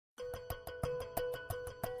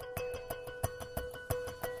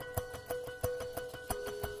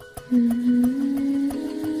Borders.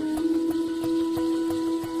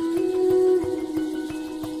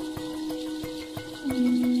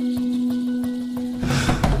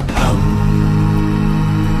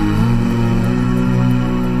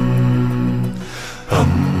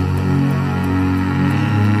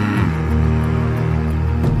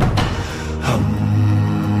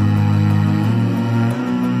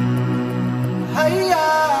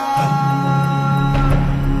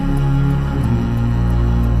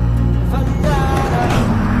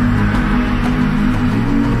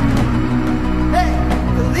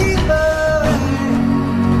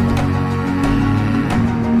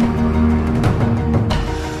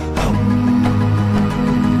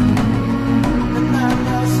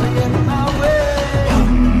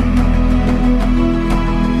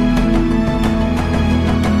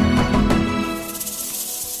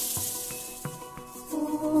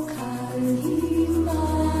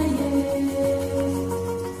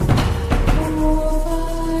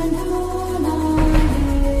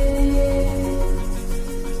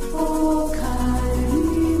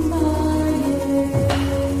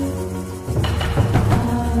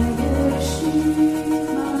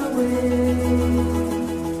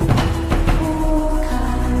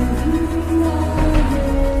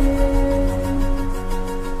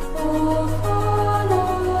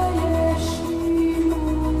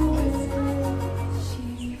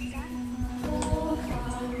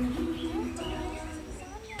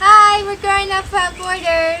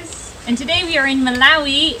 And today we are in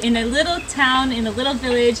Malawi, in a little town, in a little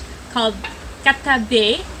village called Nkhata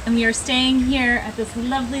Bay, and we are staying here at this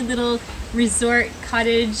lovely little resort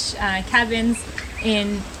cottage cabins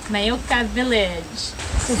in Mayoka Village.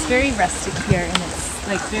 So it's very rustic here, and it's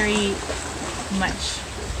like very much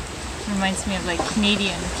reminds me of like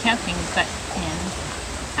Canadian camping, but in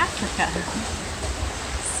Africa.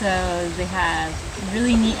 So they have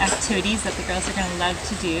really neat activities that the girls are going to love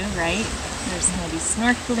to do, right? There's going to be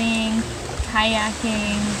snorkeling,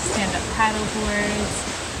 kayaking, stand-up paddle boards.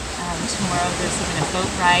 Tomorrow there's even a boat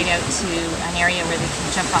ride out to an area where they can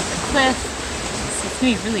jump off the cliff. So it's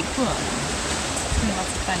going to be really cool. It's going to be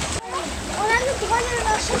lots of fun.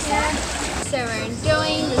 So we're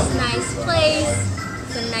enjoying this nice place.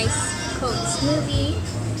 It's a nice cold smoothie,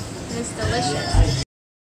 and it's delicious.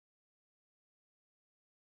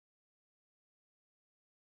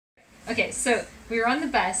 Okay, so we were on the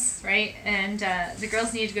bus, right, and the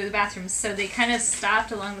girls needed to go to the bathroom, so they kind of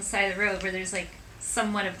stopped along the side of the road where there's like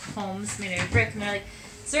somewhat of homes made out of brick, and they're like,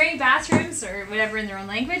 is there any bathrooms, or whatever in their own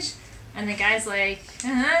language? And the guy's like,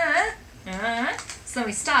 So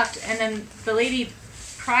we stopped, and then the lady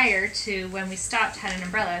prior to when we stopped had an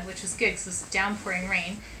umbrella, which was good because it was downpouring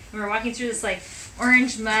rain, and we were walking through this like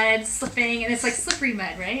orange mud, slipping, and it's like slippery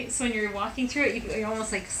mud, right? So when you're walking through it, you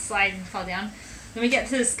almost like slide and fall down. Then we get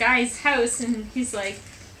to this guy's house, and he's like,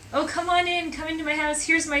 oh, come on in, come into my house,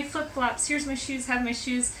 here's my flip-flops, here's my shoes, have my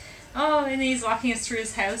shoes. Oh, and then he's walking us through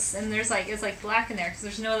his house, and there's like, it's like black in there, because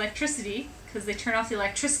there's no electricity, because they turn off the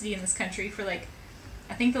electricity in this country for like,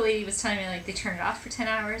 I think the lady was telling me like they turn it off for 10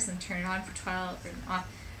 hours, and turn it on for 12, or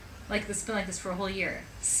off, like it's been like this for a whole year,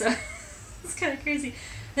 so it's kind of crazy.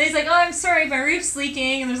 Then he's like, oh, I'm sorry, my roof's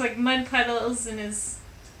leaking, and there's like mud puddles in his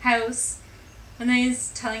house. And then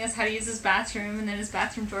he's telling us how to use his bathroom, and then his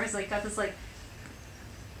bathroom door's like got this like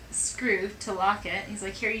screw to lock it. He's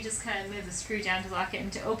like, here, you just kind of move the screw down to lock it,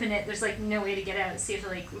 and to open it, there's like no way to get out, so you have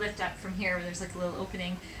to like lift up from here where there's like a little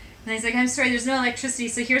opening. And he's like, I'm sorry, there's no electricity,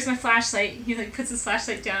 so here's my flashlight. He like puts his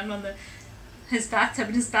flashlight down on his bathtub,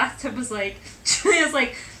 and his bathtub was like, Julia's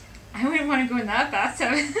like, I wouldn't want to go in that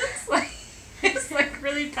bathtub. It's like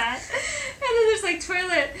really bad. And then there's like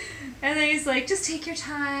toilet. And then he's like, just take your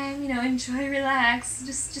time, you know, enjoy, relax,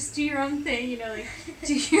 just do your own thing, you know, like,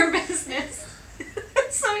 do your business.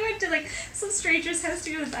 So we went to like some stranger's house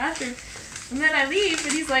to go to the bathroom. And then I leave,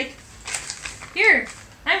 and he's like, here,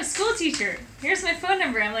 I'm a school teacher. Here's my phone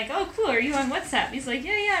number. I'm like, oh, cool, are you on WhatsApp? He's like,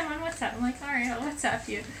 yeah, I'm on WhatsApp. I'm like, all right, I'll WhatsApp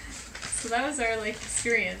you. So that was our like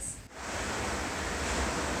experience.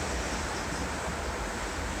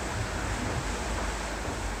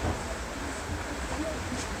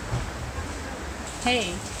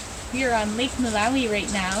 Hey, we are on Lake Malawi right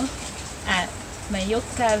now at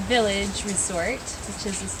Mayoka Village Resort, which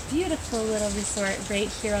is this beautiful little resort right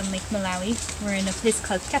here on Lake Malawi. We're in a place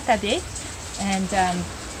called Nkhata Bay, and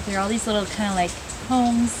there are all these little kind of like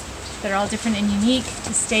homes that are all different and unique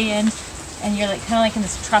to stay in, and you're like kind of like in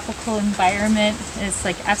this tropical environment. It's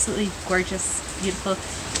like absolutely gorgeous, beautiful,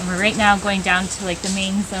 and we're right now going down to like the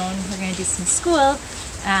main zone. We're going to do some school.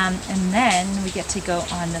 And then we get to go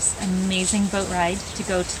on this amazing boat ride to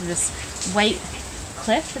go to this white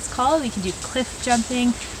cliff, it's called. We can do cliff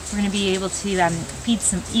jumping, We're going to be able to feed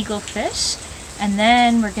some eagle fish, and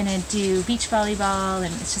then we're going to do beach volleyball,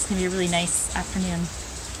 and it's just going to be a really nice afternoon.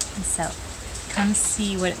 And so come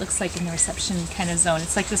see what it looks like in the reception kind of zone.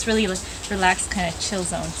 It's like this really relaxed kind of chill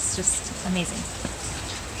zone. It's just amazing.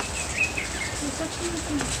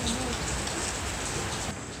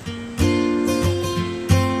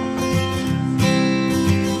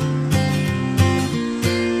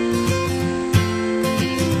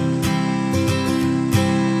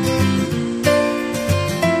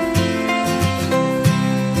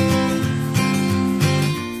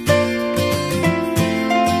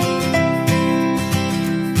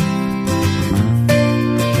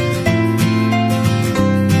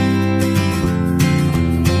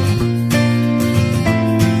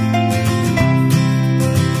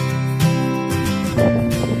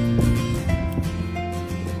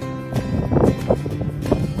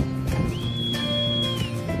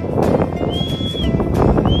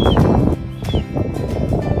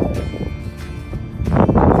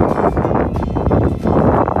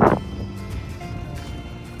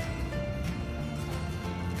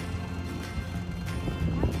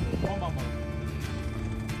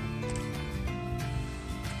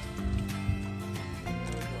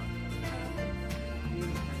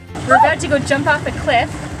 We're about to go jump off a cliff,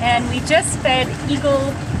 and we just fed eagle,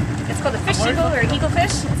 it's called a fish eagle or eagle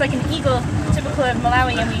fish. It's like an eagle, typical of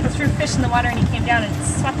Malawi, and we threw fish in the water and he came down and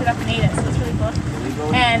swept it up and ate it, so it's really cool.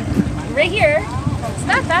 And right here, it's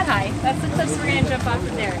not that high. That's the cliffs we're going to jump off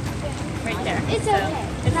of there. Right there. It's so okay.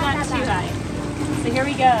 It's not too high. So here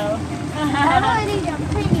we go. I'm already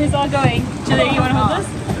jumping. Here's all going. Julia, you want to hold this?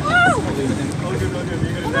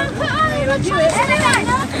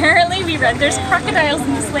 Apparently we read there's crocodiles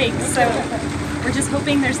in this lake, so we're just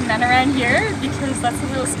hoping there's none around here because that's a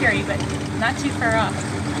little scary, but not too far off.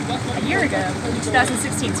 A year ago,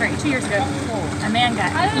 2016, sorry, 2 years ago, a man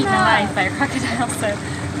got eaten alive by a crocodile, so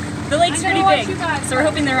the lake's pretty big, so we're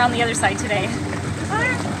hoping they're on the other side today.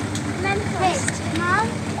 Men first. Mom?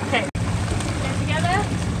 Okay, get together.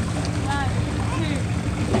 1,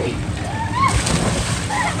 2, 3.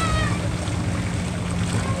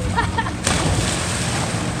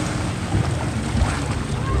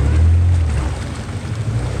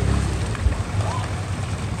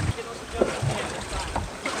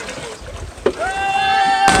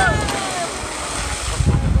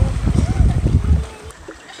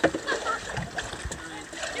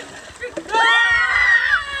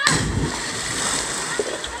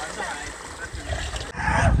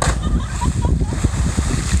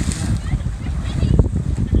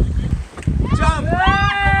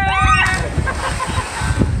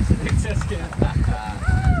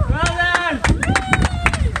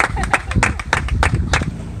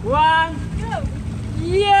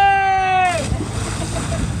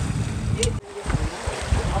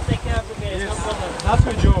 That's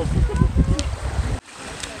your job.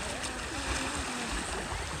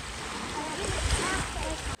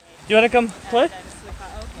 You wanna come play?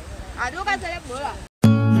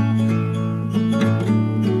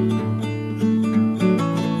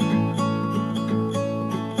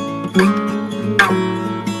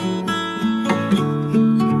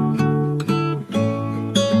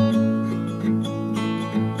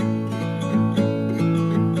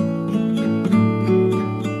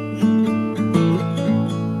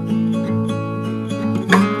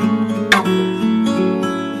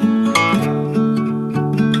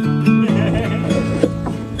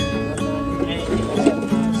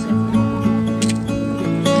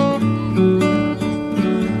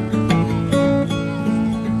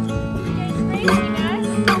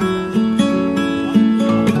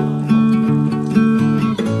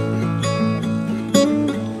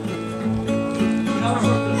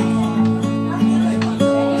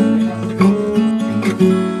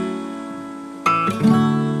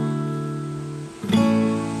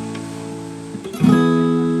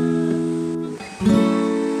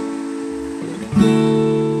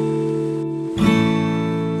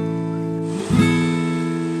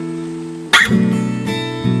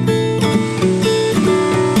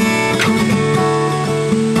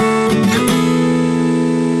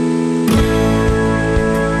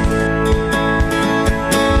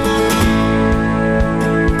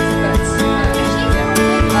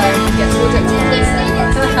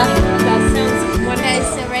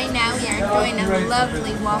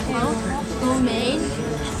 Lovely waffle, homemade,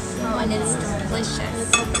 and it's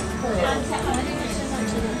delicious.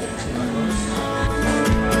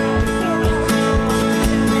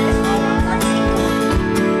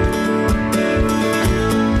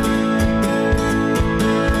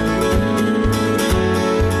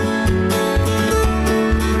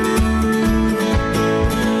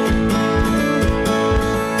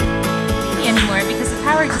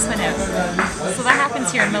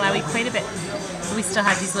 still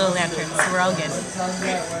have these little lanterns, so we're all good.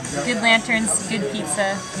 Good lanterns, good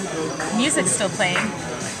pizza. Music's still playing.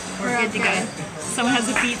 We're good to go. Someone has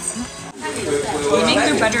a pizza. They make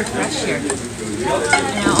their butter fresh here.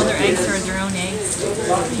 And all their eggs are their own eggs.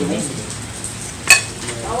 Pretty amazing.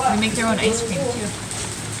 We make their own ice cream too.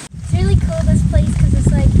 It's really cool, this place, because it's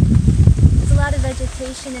like, there's a lot of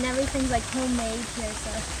vegetation and everything's like homemade here,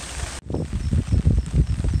 so.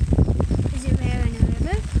 Is your there in the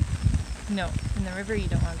river? No, in the river you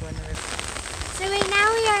don't want to go in the river. So right now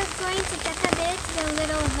we are going to Nkhata Bay, to the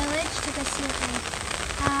little village, to go see what they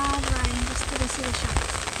have, and just to go see the shops.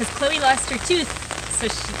 Because Chloe lost her tooth, so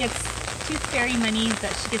she gets tooth fairy money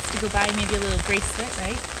that she gets to go buy maybe a little bracelet,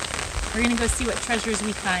 right? We're going to go see what treasures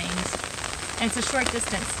we find. And it's a short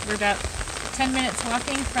distance. We're about 10 minutes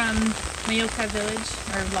walking from Mayoka Village,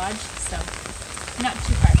 or Lodge, so not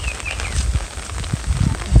too far.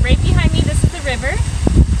 Right behind me, this is the river.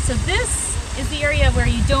 So this is the area where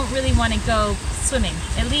you don't really want to go swimming.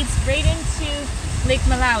 It leads right into Lake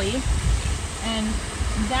Malawi, and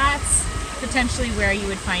that's potentially where you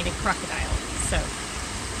would find a crocodile. So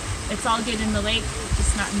it's all good in the lake,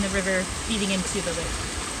 just not in the river feeding into the lake.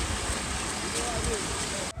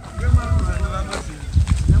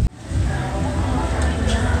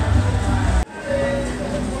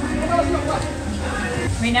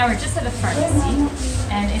 Right now we're just at a pharmacy,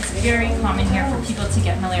 and it's very common here for people to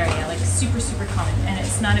get malaria, like super, super common, and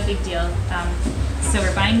it's not a big deal. So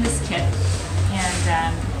we're buying this kit,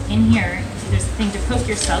 and in here there's a thing to poke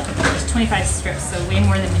yourself. There's 25 strips, so way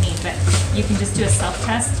more than we need, but you can just do a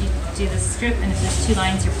self-test. You do this strip, and if there's 2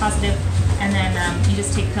 lines, you're positive, and then you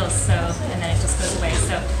just take pills, and then it just goes away.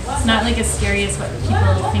 So it's not like as scary as what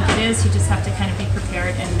people think it is. You just have to kind of be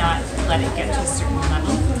prepared and not let it get to a certain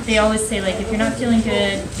level. They always say, like, if you're not feeling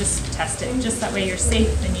good, just test it. Just that way you're safe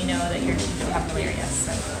and you know that you don't have malaria.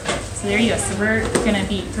 So there you go. So we're going to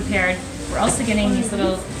be prepared. We're also getting these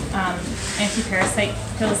little anti-parasite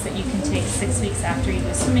pills that you can take 6 weeks after you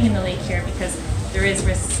go swimming in the lake here, because there is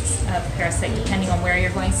risks of parasite depending on where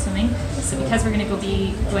you're going swimming. So because we're going to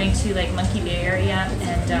be going to like Nkhata Bay area,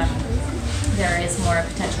 and there is more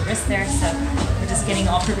potential risk there, so we're just getting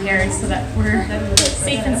all prepared so that we're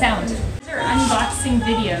safe and sound. This is our unboxing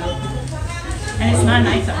video, and it's not an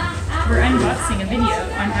iPhone. We're unboxing a video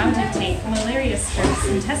on how to take malaria strips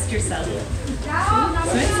and test yourself.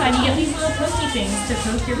 So it's fun. You get these little pokey things to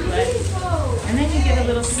poke your blood, and then you get a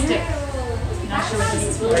little stick. Not sure what this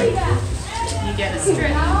is for. You get a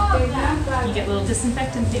strip, you get little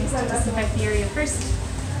disinfectant things to disinfect the area first,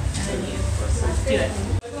 and then you do it.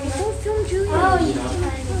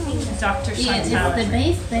 Dr. Chantal. Yeah, it's the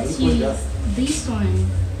base that you use. This one.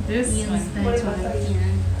 This one. That one, yeah.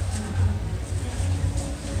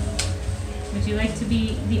 Would you like to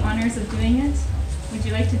be the honors of doing it? Would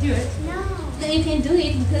you like to do it? No. You can do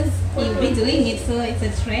it because you'll be doing it, so it's a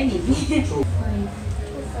training.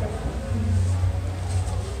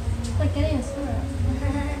 Like getting a sword.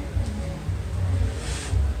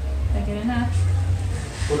 Did I get enough?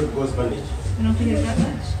 I don't think it's that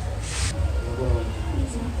much.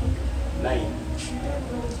 9. I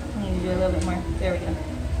need to do a little bit more. There we go.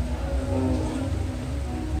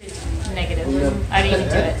 Negative. I didn't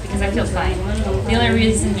even do it because I feel fine. The only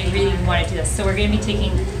reason you really want to do this, so we're going to be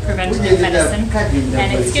taking preventative medicine,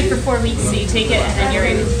 and it's good for 4 weeks, so you take it and then you're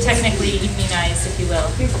technically immunized, if you will,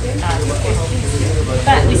 for 4 weeks.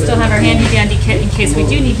 But we still have our handy dandy kit in case we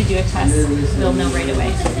do need to do a test. We'll know right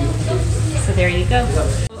away. So there you go.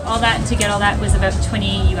 All that, to get all that, was about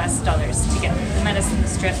 $20 US to get the medicine, the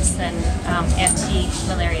strips, and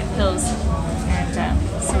anti-malaria pills, and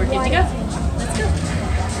so we're good to go. Let's go.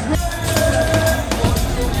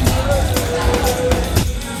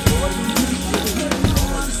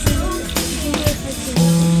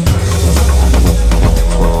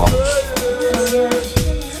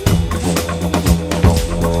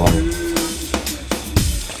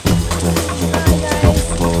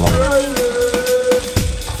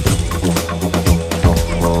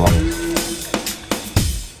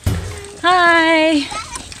 Hi.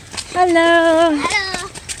 Hello. Hello.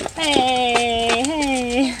 Hey.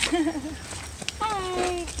 Hey.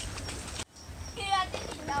 Hi.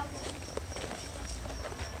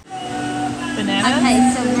 Bananas. Okay,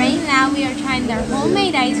 so right now we are trying their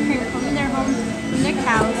homemade ice cream from their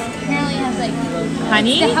cows. Apparently it has like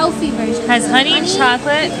Honey. the healthy version. Has So honey,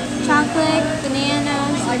 chocolate, chocolate,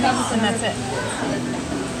 bananas, and that's it.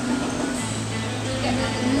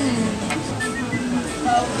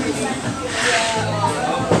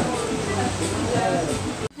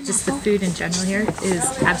 Just the food in general here is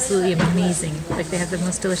absolutely amazing. Like, they have the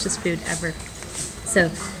most delicious food ever.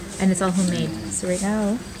 So, and it's all homemade. So right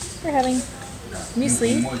now we're having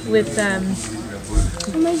muesli with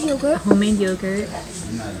homemade yogurt,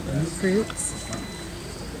 fruits.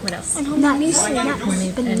 What else? And homemade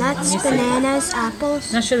muesli, nuts, bananas,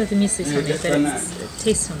 apples. Not sure that the muesli is homemade, but it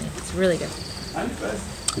tastes homemade. It's really good.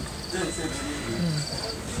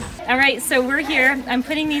 All right, so we're here. I'm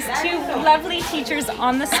putting these two lovely teachers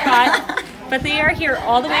on the spot, but they are here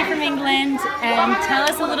all the way from England. And tell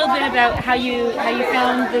us a little bit about how you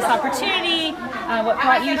found this opportunity, what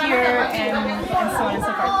brought you here, and so on and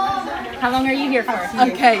so forth. How long are you here for?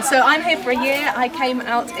 Okay, so I'm here for a year. I came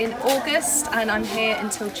out in August and I'm here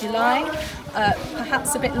until July.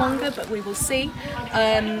 Perhaps a bit longer, but we will see.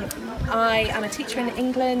 I am a teacher in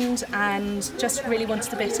England and just really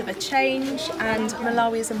wanted a bit of a change, and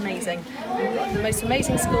Malawi is amazing. We've got the most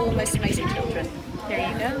amazing school, most amazing children. There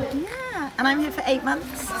you go. Yeah, and I'm here for 8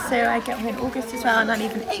 months, so I get here in August as well, and I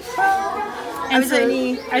leave in April. And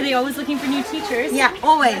are they always looking for new teachers? Yeah,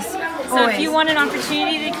 always. So if you want an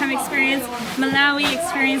opportunity to come experience Malawi,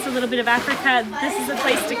 experience a little bit of Africa, this is the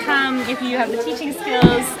place to come if you have the teaching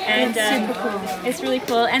skills. And it's super cool. It's really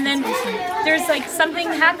cool. And then there's like something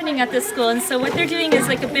happening at this school, and so what they're doing is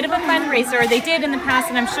like a bit of a fundraiser, or they did in the past,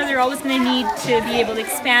 and I'm sure they're always going to need to be able to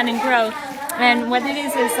expand and grow. And what it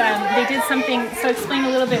is they did something, so explain a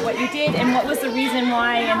little bit what you did and what was the reason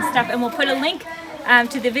why and stuff, and we'll put a link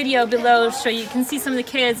to the video below so you can see some of the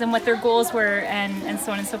kids and what their goals were and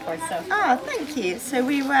so on and so forth. So. Oh, thank you. So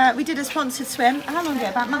we did a sponsored swim, how long ago?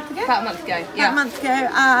 About a month ago? About a month ago, yeah. About a month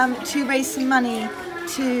ago, to raise some money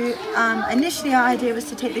to, initially our idea was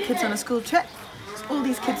to take the kids on a school trip. All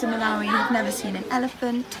these kids in Malawi have never seen an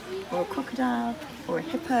elephant or a crocodile or a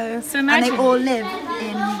hippo, so imagine. And they all live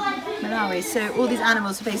in Malawi. So all these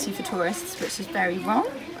animals are basically for tourists, which is very wrong.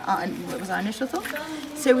 What was our initial thought?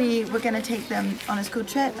 So we were going to take them on a school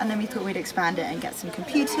trip, and then we thought we'd expand it and get some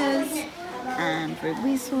computers and road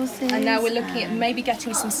resources. And now we're looking at maybe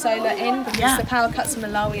getting some solar in, because the power cuts in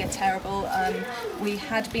Malawi are terrible. We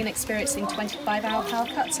had been experiencing 25-hour power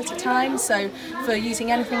cuts at a time, so for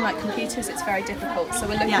using anything like computers it's very difficult. So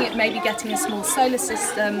we're looking at maybe getting a small solar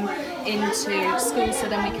system into schools so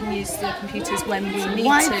then we can use the computers when we need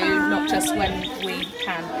to, not just when we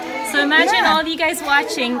can. So imagine all of you guys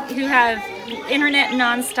watching who have internet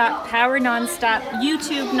non-stop, power non-stop,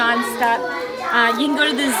 YouTube non-stop. You can go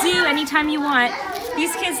to the zoo anytime you want.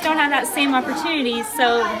 These kids don't have that same opportunity,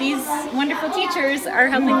 so these wonderful teachers are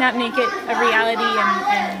helping that make it a reality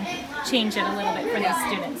and change it a little bit for these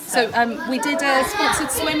students. So we did a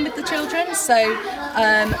sponsored swim with the children, so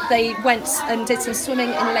they went and did some swimming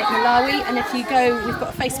in Lake Malawi, and if you go, we've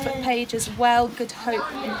got a Facebook page as well, Good Hope,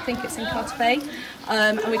 I think it's in Nkhata Bay,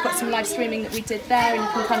 and we've got some live streaming that we did there, and you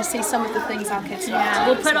can kind of see some of the things our kids like.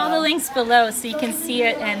 We'll put all the links below so you can see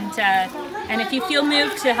it, and if you feel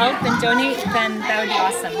moved to help and donate, then that would be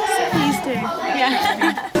awesome. So. Please do. Yeah.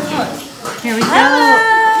 Here we go.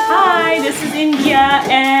 Hi, this is India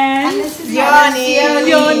and this is Yoni.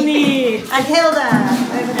 And Hilda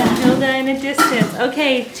over there. Hilda in a distance.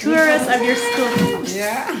 Okay, tour us of your school.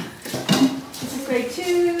 Yeah. This is grade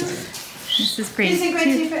 2. This is grade 2. Who's in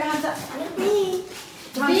grade 2? Put your hands up. Me.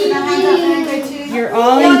 Grade 2. You're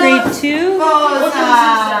all in grade 2?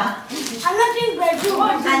 I'm not in grade 2.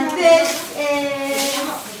 And this is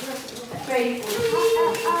grade 3.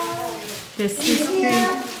 This is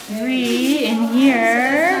grade 3 in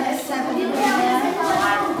here. So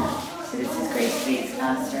this is grade 3's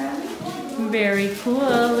classroom. Very cool.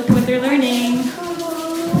 Look at what they're learning.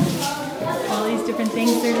 All these different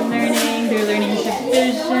things they're learning. They're learning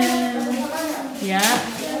division. Yeah,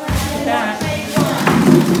 look at that.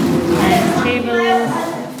 And tables.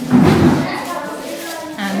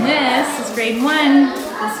 And this is grade 1.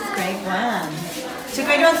 This is grade 1. So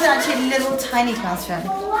grade 1 is actually a little tiny classroom.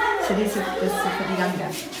 So this is for the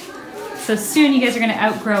younger. So soon you guys are going to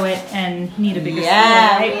outgrow it and need a bigger school,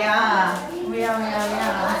 right? We are.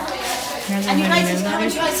 And you guys just come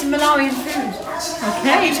and try some Malawian food. Okay.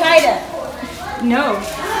 Have you tried it? No.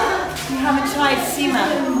 You haven't tried sima?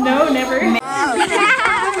 No, never.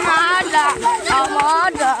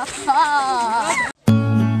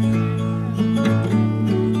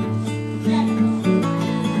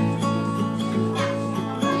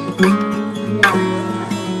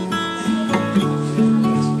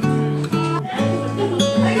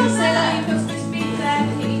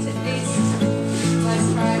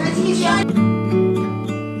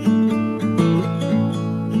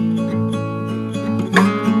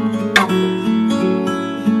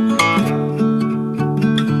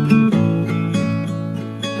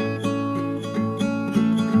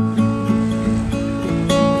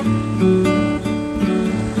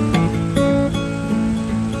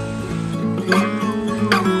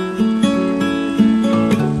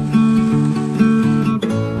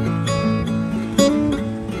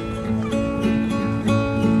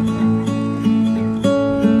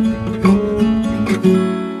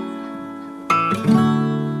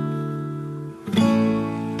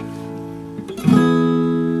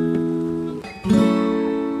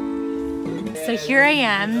 So here I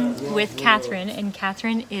am with Catherine, and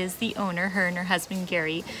Catherine is the owner. Her and her husband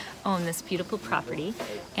Gary own this beautiful property,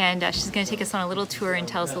 and she's going to take us on a little tour and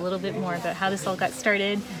tell us a little bit more about how this all got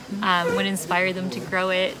started, what inspired them to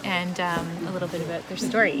grow it, and a little bit about their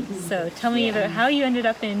story. So tell me about how you ended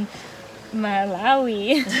up in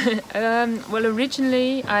Malawi. Well,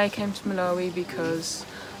 originally I came to Malawi because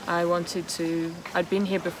I'd been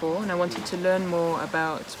here before and I wanted to learn more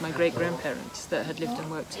about my great-grandparents that had lived and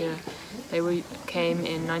worked here. They came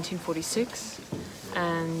in 1946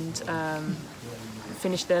 and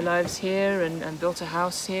finished their lives here and built a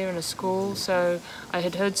house here and a school. So I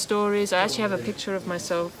had heard stories. I actually have a picture of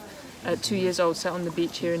myself at 2 years old, sat on the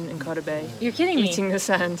beach here in Nkhata Bay. You're kidding me. Eating the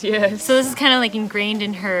sand, yes. So this is kind of like ingrained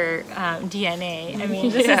in her DNA. I mean,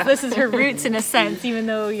 this is her roots in a sense, even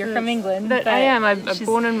though you're from England. But I am. I'm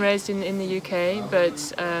born and raised in the UK, but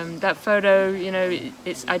that photo, you know,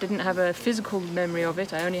 I didn't have a physical memory of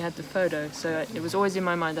it. I only had the photo, so it was always in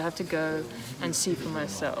my mind. I have to go and see for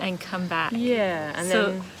myself. And come back. Yeah, and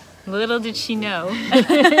so, then... Little did she know.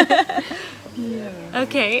 Yeah.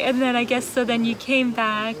 Okay, and then I guess so. Then you came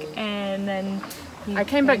back, and then I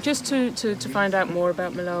came back just to find out more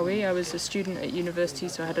about Malawi. I was a student at university,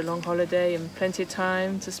 so I had a long holiday and plenty of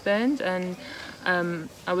time to spend. And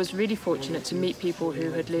I was really fortunate to meet people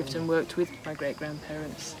who had lived and worked with my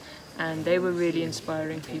great-grandparents. And they were really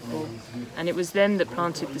inspiring people, and it was them that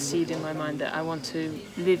planted the seed in my mind that I want to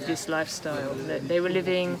live this lifestyle. That they were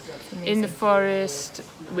living in the forest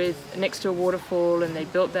next to a waterfall, and they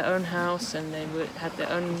built their own house, and they had their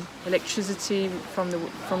own electricity from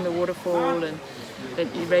the waterfall, and they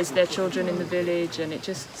raised their children in the village, and it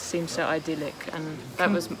just seemed so idyllic. And that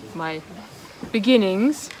was my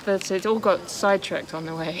beginnings, but it all got sidetracked on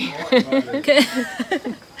the way. Okay.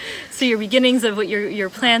 So your beginnings of what your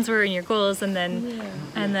plans were and your goals, and then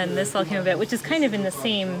this all came about, which is kind of in the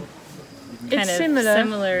same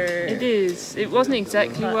similar. It is. It wasn't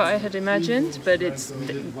exactly what I had imagined, but it's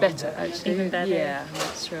better actually. Even better. Yeah,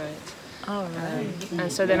 that's right. All right.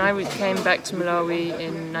 And so then I came back to Malawi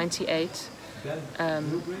in '98.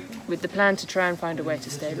 With the plan to try and find a way to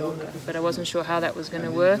stay longer, but I wasn't sure how that was going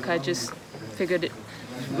to work. I just figured it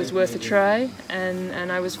was worth a try,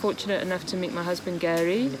 and I was fortunate enough to meet my husband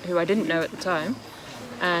Gary, who I didn't know at the time,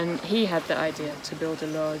 and he had the idea to build a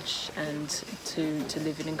lodge and to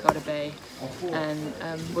live in Nkhata Bay,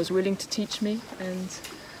 and was willing to teach me, and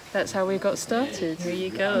that's how we got started. Here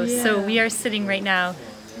you go. Yeah. So we are sitting right now,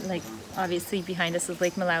 like, obviously behind us is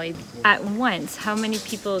Lake Malawi. At once, how many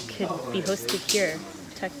people could be hosted here,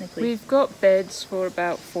 technically? We've got beds for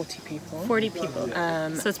about 40 people. 40 people.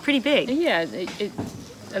 So it's pretty big. Yeah,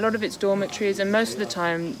 a lot of it's dormitories, and most of the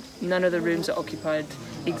time none of the rooms are occupied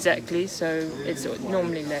exactly, so it's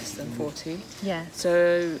normally less than 40. Yeah.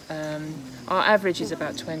 So our average is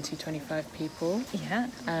about 20-25 people. Yeah.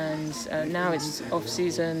 And now it's off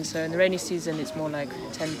season, so in the rainy season it's more like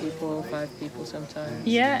 10 people, 5 people sometimes.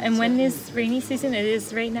 Yeah, and when is rainy season? It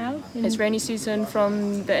is right now? It's rainy season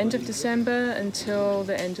from the end of December until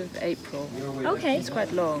the end of April. Okay. It's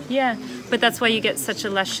quite long. Yeah, but that's why you get such a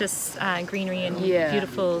luscious greenery and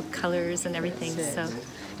beautiful colours and everything. So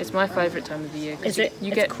it's my favourite time of the year. Is it?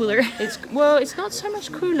 It's cooler? It's not so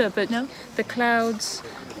much cooler, but the clouds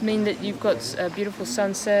mean that you've got beautiful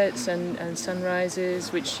sunsets and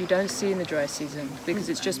sunrises, which you don't see in the dry season because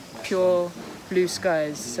it's just pure blue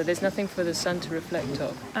skies. So there's nothing for the sun to reflect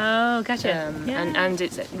off. Oh, gotcha. And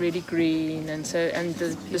it's really green, and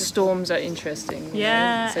the storms are interesting.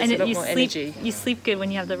 Yeah, so it's a lot more energy. You sleep good when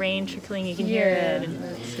you have the rain trickling. You can hear it. And...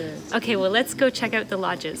 that's it. Okay, well, let's go check out the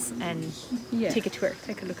lodges and take a tour.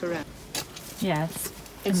 Take a look around. Yeah,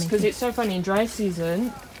 it's because it's so funny in dry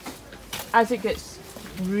season, as it gets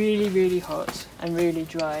really, really hot and really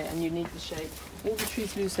dry, and you need the shade. All the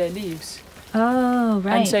trees lose their leaves. Oh,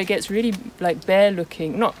 right. And so it gets really like bare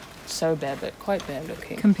looking, not so bare, but quite bare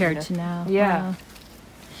looking. Compared to now. Yeah. Wow.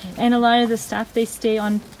 And a lot of the staff, they stay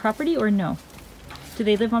on property or no? Do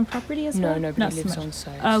they live on property as well? No, nobody lives on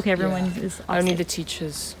site. Oh, okay, everyone is off only site. the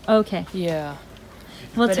teachers. Okay. Yeah.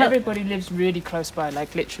 Well, but everybody lives really close by,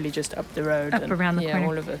 like literally just up the road. Around the corner.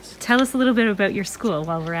 all of us. Tell us a little bit about your school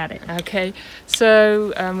while we're at it. Okay,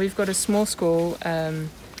 so we've got a small school. At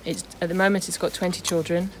the moment it's got 20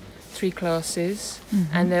 children, 3 classes,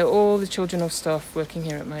 and they're all the children of staff working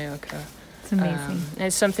here at Mayoka. It's That's amazing.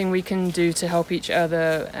 It's something we can do to help each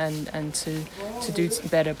other and to do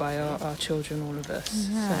better by our children, all of us.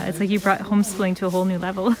 Yeah, it's like you brought homeschooling to a whole new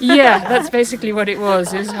level. Yeah, that's basically what it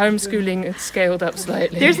was. It was homeschooling scaled up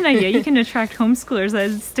slightly. There's an idea. You can attract homeschoolers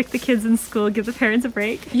and stick the kids in school, give the parents a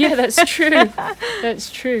break. Yeah, that's true.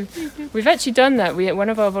 That's true. We've actually done that. One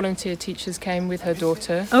of our volunteer teachers came with her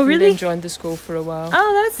daughter. Oh, really? Who then joined the school for a while.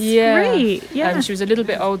 Oh, that's great. Yeah. She was a little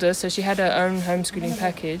bit older, so she had her own homeschooling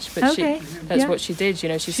package. But that's what she did. You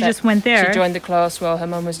know, she just went there. She joined the class while her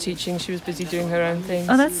mum was teaching. She was busy doing her own things.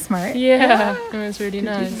 Oh, that's smart. Yeah, it was really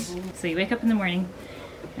nice. So you wake up in the morning,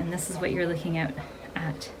 and this is what you're looking out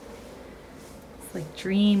at. It's like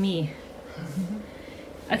dreamy.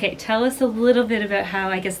 Okay, tell us a little bit about how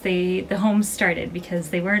I guess the homes started, because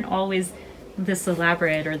they weren't always this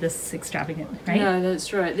elaborate or this extravagant, right? No,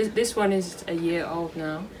 that's right. This one is a year old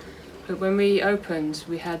now. But when we opened,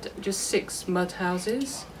 we had just 6 mud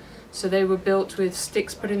houses. So they were built with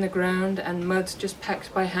sticks put in the ground and mud just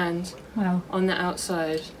packed by hand on the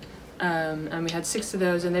outside. And we had 6 of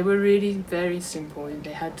those, and they were really very simple.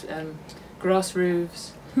 They had grass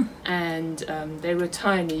roofs, and they were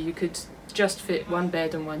tiny. You could just fit 1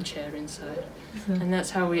 bed and 1 chair inside. And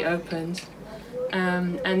that's how we opened.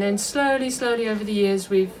 And then slowly over the years,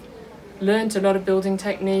 we've learned a lot of building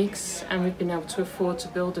techniques, and we've been able to afford to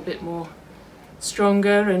build a bit more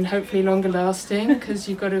stronger and hopefully longer lasting, because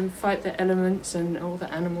you've got to fight the elements and all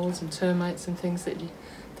the animals and termites and things that you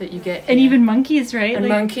get here. And even monkeys, right? And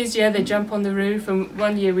monkeys, yeah, they jump on the roof. And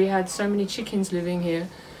one year we had so many chickens living here,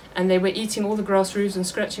 and they were eating all the grass roofs and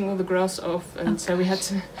scratching all the grass off, and so we had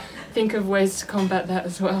to think of ways to combat that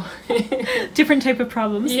as well. Different type of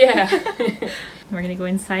problems. Yeah. We're gonna go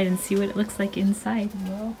inside and see what it looks like inside.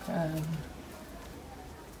 Welcome.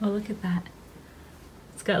 Oh, look at that.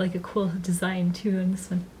 It's got like a cool design too on this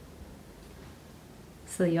one.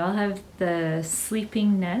 So y'all have the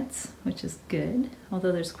sleeping nets, which is good,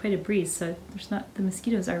 although there's quite a breeze, so the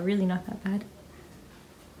mosquitoes are really not that bad.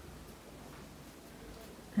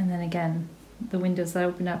 And then again, the windows that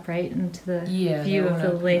open up right into the view of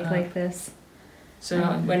the lake like this. So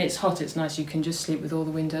when it's hot, it's nice. You can just sleep with all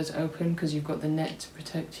the windows open because you've got the net to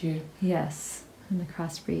protect you. Yes, and the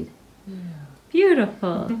crossbreed. Yeah.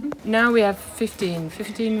 Beautiful. Now we have 15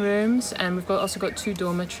 rooms, and we've also got 2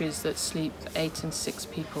 dormitories that sleep 8 and 6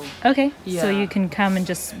 people. Okay, Yeah. so you can come and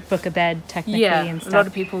just book a bed technically and stuff. A lot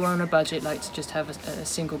of people on a budget like to just have a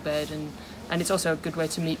single bed, and it's also a good way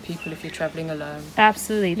to meet people if you're travelling alone.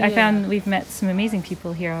 Absolutely. Yeah. I found we've met some amazing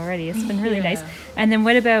people here already. It's been really nice. And then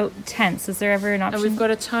what about tents? Is there ever an option? And we've got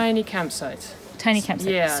a tiny campsite. Tiny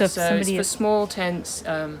campsite. Yeah, so if so somebody it's for small tents.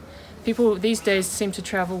 People these days seem to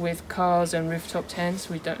travel with cars and rooftop tents.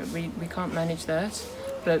 We can't manage that,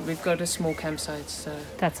 but we've got a small campsite, so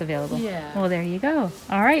that's available. Yeah. Well, there you go.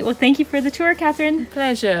 All right. Well, thank you for the tour, Catherine.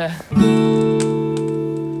 Pleasure.